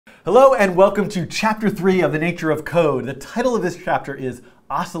Hello and welcome to Chapter 3 of The Nature of Code. The title of this chapter is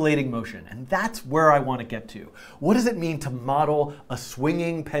Oscillating Motion, and that's where I want to get to. What does it mean to model a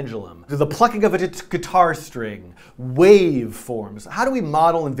swinging pendulum? The plucking of a guitar string, waveforms. How do we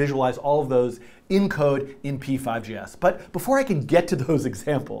model and visualize all of those in code in P5.js? But before I can get to those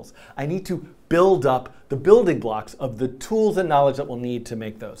examples, I need to build up the building blocks of the tools and knowledge that we'll need to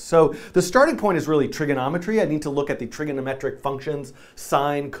make those. So the starting point is really trigonometry. I need to look at the trigonometric functions,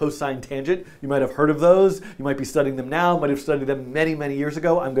 sine, cosine, tangent. You might have heard of those. You might be studying them now, might have studied them many, many years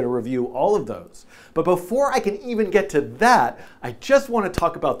ago. I'm going to review all of those. But before I can even get to that, I just want to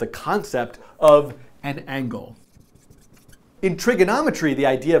talk about the concept of an angle. In trigonometry, the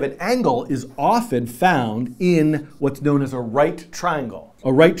idea of an angle is often found in what's known as a right triangle.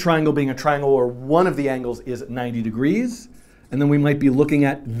 A right triangle being a triangle where one of the angles is 90 degrees, and then we might be looking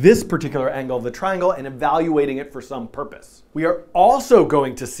at this particular angle of the triangle and evaluating it for some purpose. We are also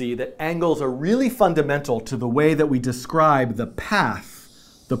going to see that angles are really fundamental to the way that we describe the path,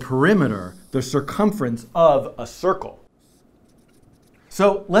 the perimeter, the circumference of a circle.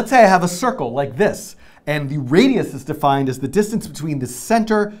 So let's say I have a circle like this, and the radius is defined as the distance between the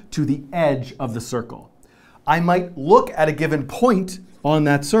center to the edge of the circle. I might look at a given point on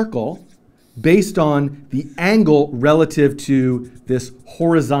that circle based on the angle relative to this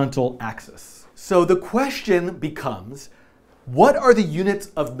horizontal axis. So the question becomes, what are the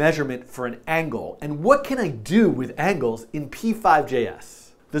units of measurement for an angle, and what can I do with angles in P5.js?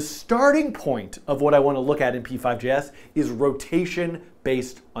 The starting point of what I want to look at in P5.js is rotation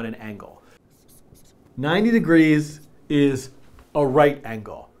based on an angle. 90 degrees is a right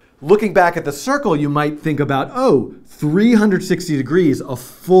angle. Looking back at the circle, you might think about, 360 degrees, a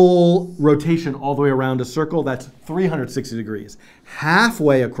full rotation all the way around a circle, that's 360 degrees.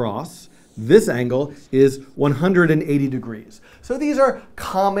 Halfway across, this angle is 180 degrees. So these are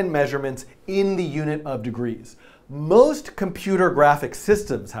common measurements in the unit of degrees. Most computer graphic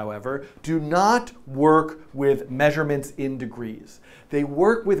systems, however, do not work with measurements in degrees. They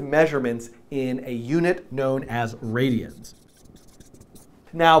work with measurements in a unit known as radians.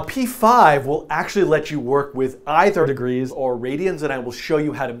 Now, P5 will actually let you work with either degrees or radians, and I will show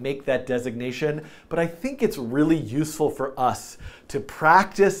you how to make that designation. But I think it's really useful for us to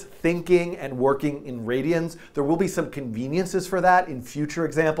practice thinking and working in radians. There will be some conveniences for that in future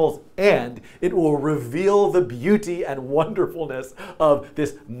examples, and it will reveal the beauty and wonderfulness of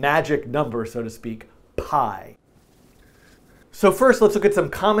this magic number, so to speak, pi. So first, let's look at some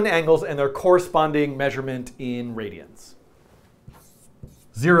common angles and their corresponding measurement in radians.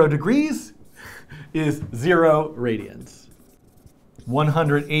 0 degrees is 0 radians.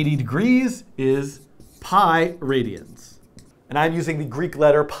 180 degrees is pi radians. And I'm using the Greek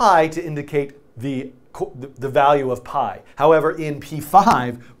letter pi to indicate the value of pi. However, in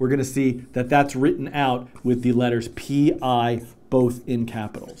P5, we're going to see that that's written out with the letters pi, both in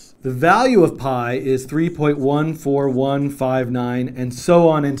capitals. The value of pi is 3.14159, and so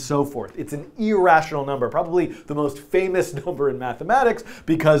on and so forth. It's an irrational number, probably the most famous number in mathematics,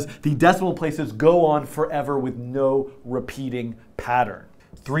 because the decimal places go on forever with no repeating pattern.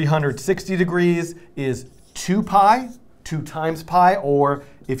 360 degrees is 2 pi, 2 times pi, or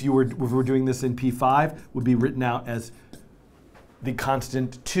if we're doing this in P5, would be written out as the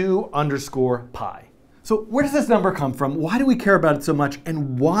constant 2 underscore pi. So where does this number come from? Why do we care about it so much?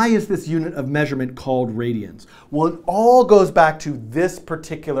 And why is this unit of measurement called radians? Well, it all goes back to this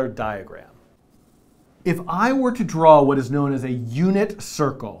particular diagram. If I were to draw what is known as a unit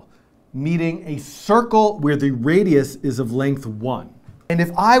circle, meaning a circle where the radius is of length 1, and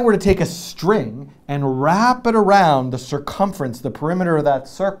if I were to take a string and wrap it around the circumference, the perimeter of that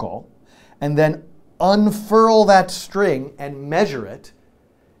circle, and then unfurl that string and measure it,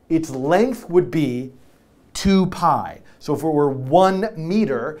 its length would be 2 pi. So if it were 1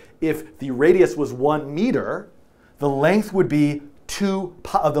 meter, if the radius was 1 meter, the length would be 2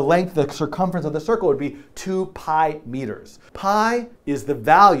 pi, the circumference of the circle would be 2 pi meters. Pi is the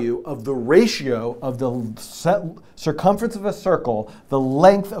value of the ratio of the circumference of a circle, the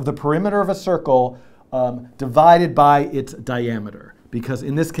length of the perimeter of a circle, divided by its diameter. Because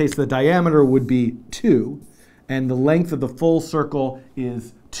in this case, the diameter would be 2, and the length of the full circle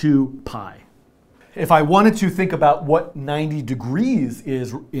is 2 pi. If I wanted to think about what 90 degrees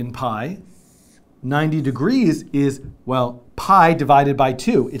is in pi, 90 degrees is, well, pi divided by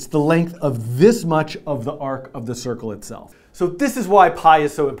 2. It's the length of this much of the arc of the circle itself. So this is why pi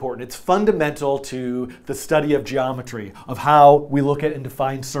is so important. It's fundamental to the study of geometry, of how we look at and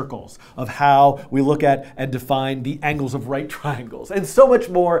define circles, of how we look at and define the angles of right triangles, and so much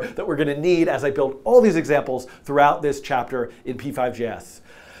more that we're going to need as I build all these examples throughout this chapter in P5.js.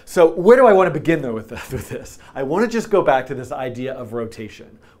 So where do I want to begin though with this? I want to just go back to this idea of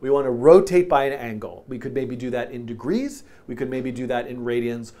rotation. We want to rotate by an angle. We could maybe do that in degrees. We could maybe do that in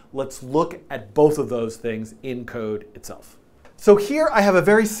radians. Let's look at both of those things in code itself. So here I have a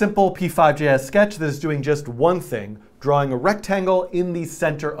very simple P5.js sketch that is doing just one thing, drawing a rectangle in the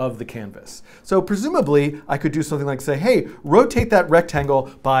center of the canvas. So presumably I could do something like say, hey, rotate that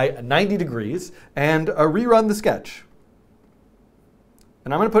rectangle by 90 degrees and rerun the sketch.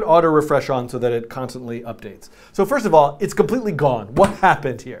 And I'm going to put auto refresh on so that it constantly updates. So first of all, it's completely gone. What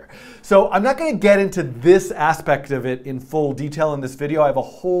happened here? So I'm not going to get into this aspect of it in full detail in this video. I have a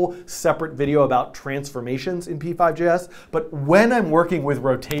whole separate video about transformations in P5.js. But when I'm working with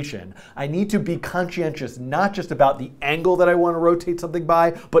rotation, I need to be conscientious not just about the angle that I want to rotate something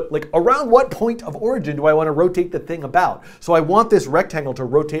by, but like around what point of origin do I want to rotate the thing about? So I want this rectangle to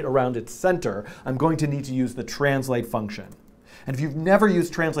rotate around its center. I'm going to need to use the translate function. And if you've never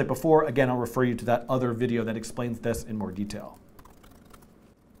used translate before, again, I'll refer you to that other video that explains this in more detail.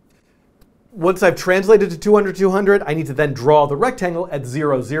 Once I've translated to 200, 200, I need to then draw the rectangle at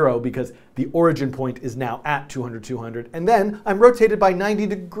 0, 0 because the origin point is now at 200, 200. And then I'm rotated by 90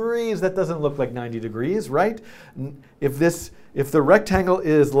 degrees. That doesn't look like 90 degrees, right? If the rectangle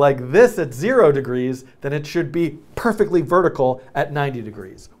is like this at 0 degrees, then it should be perfectly vertical at 90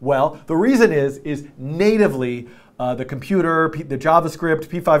 degrees. Well, the reason is natively the computer, the JavaScript,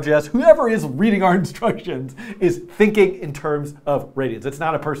 P5.js, whoever is reading our instructions is thinking in terms of radians. It's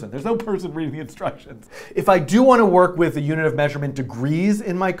not a person. There's no person reading the instructions. If I do want to work with the unit of measurement degrees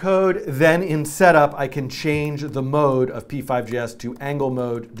in my code, then in setup, I can change the mode of P5.js to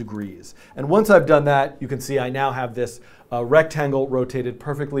angleMode degrees. And once I've done that, you can see I now have this rectangle rotated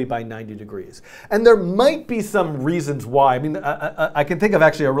perfectly by 90 degrees. And there might be some reasons why. I mean, I can think of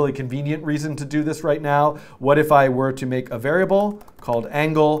actually a really convenient reason to do this right now. What if I were to make a variable called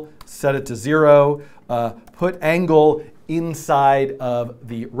angle, set it to 0, put angle inside of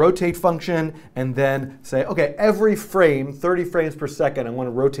the rotate function, and then say, OK, every frame, 30 frames per second, I want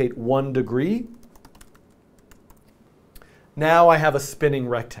to rotate 1 degree. Now I have a spinning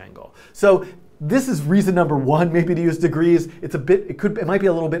rectangle. So this is reason number one, maybe to use degrees. It might be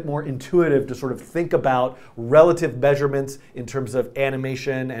a little bit more intuitive to sort of think about relative measurements in terms of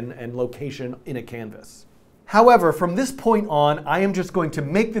animation and location in a canvas. However, from this point on, I am just going to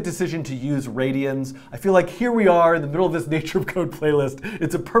make the decision to use radians. I feel like here we are in the middle of this Nature of Code playlist.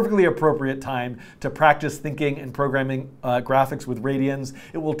 It's a perfectly appropriate time to practice thinking and programming graphics with radians.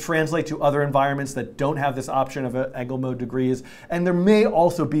 It will translate to other environments that don't have this option of angleMode degrees. And there may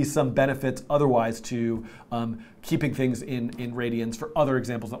also be some benefits otherwise to keeping things in radians for other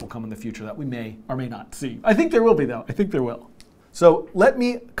examples that will come in the future that we may or may not see. I think there will be, though. I think there will. So let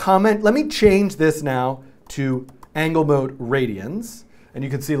me change this now to angleMode radians. And you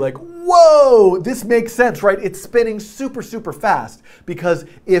can see like, whoa, this makes sense, right? It's spinning super, super fast. Because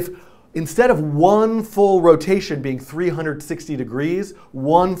if instead of one full rotation being 360 degrees,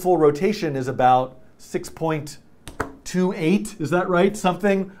 one full rotation is about 6.28, is that right?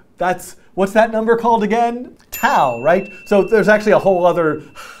 Something, what's that number called again? Tau, right? So there's actually a whole other,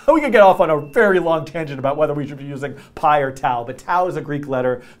 we could get off on a very long tangent about whether we should be using pi or tau, but tau is a Greek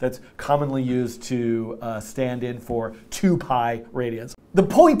letter that's commonly used to stand in for 2 pi radians. The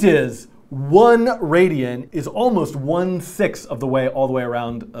point is, 1 radian is almost 1/6 of the way all the way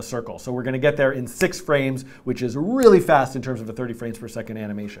around a circle. So we're going to get there in 6 frames, which is really fast in terms of a 30 frames per second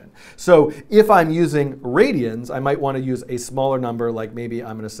animation. So if I'm using radians, I might want to use a smaller number, like maybe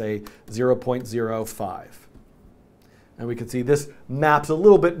I'm going to say 0.05. And we can see this maps a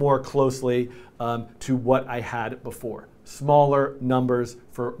little bit more closely to what I had before. Smaller numbers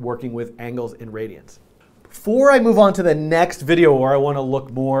for working with angles in radians. Before I move on to the next video where I want to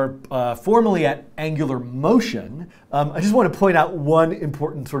look more formally at angular motion, I just want to point out one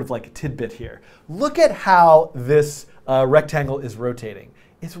important sort of like tidbit here. Look at how this rectangle is rotating.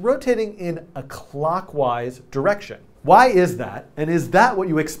 It's rotating in a clockwise direction. Why is that? And is that what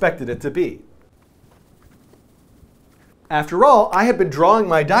you expected it to be? After all, I have been drawing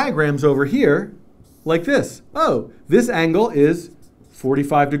my diagrams over here like this. Oh, this angle is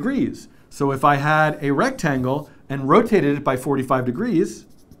 45 degrees. So if I had a rectangle and rotated it by 45 degrees,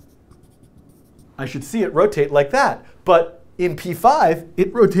 I should see it rotate like that. But in P5,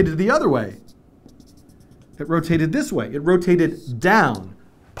 it rotated the other way. It rotated this way. It rotated down,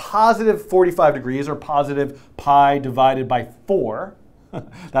 positive 45 degrees, or positive pi divided by 4.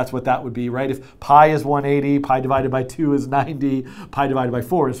 That's what that would be, right? If pi is 180, pi divided by 2 is 90, pi divided by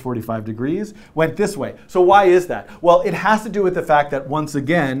 4 is 45 degrees, went this way. So why is that? Well, it has to do with the fact that, once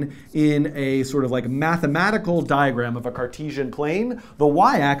again, in a sort of like mathematical diagram of a Cartesian plane, the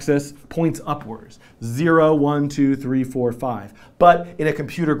y-axis points upwards. 0, 1, 2, 3, 4, 5. But in a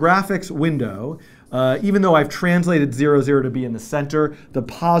computer graphics window, even though I've translated 0, 0 to be in the center, the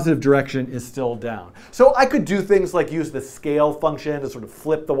positive direction is still down. So I could do things like use the scale function to sort of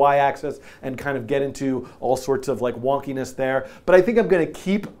flip the y-axis and kind of get into all sorts of like wonkiness there. But I think I'm going to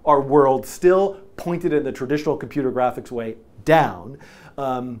keep our world still pointed in the traditional computer graphics way down.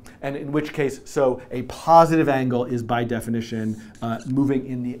 And in which case, so a positive angle is by definition moving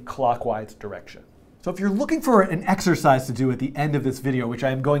in the clockwise direction. So if you're looking for an exercise to do at the end of this video, which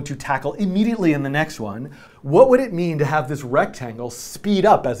I am going to tackle immediately in the next one, what would it mean to have this rectangle speed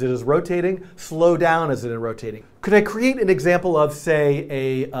up as it is rotating, slow down as it is rotating? Could I create an example of,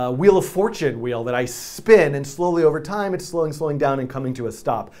 say, a Wheel of Fortune wheel that I spin, and slowly over time it's slowing down and coming to a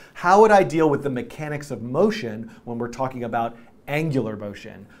stop? How would I deal with the mechanics of motion when we're talking about angular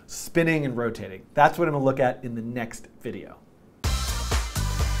motion, spinning and rotating? That's what I'm going to look at in the next video.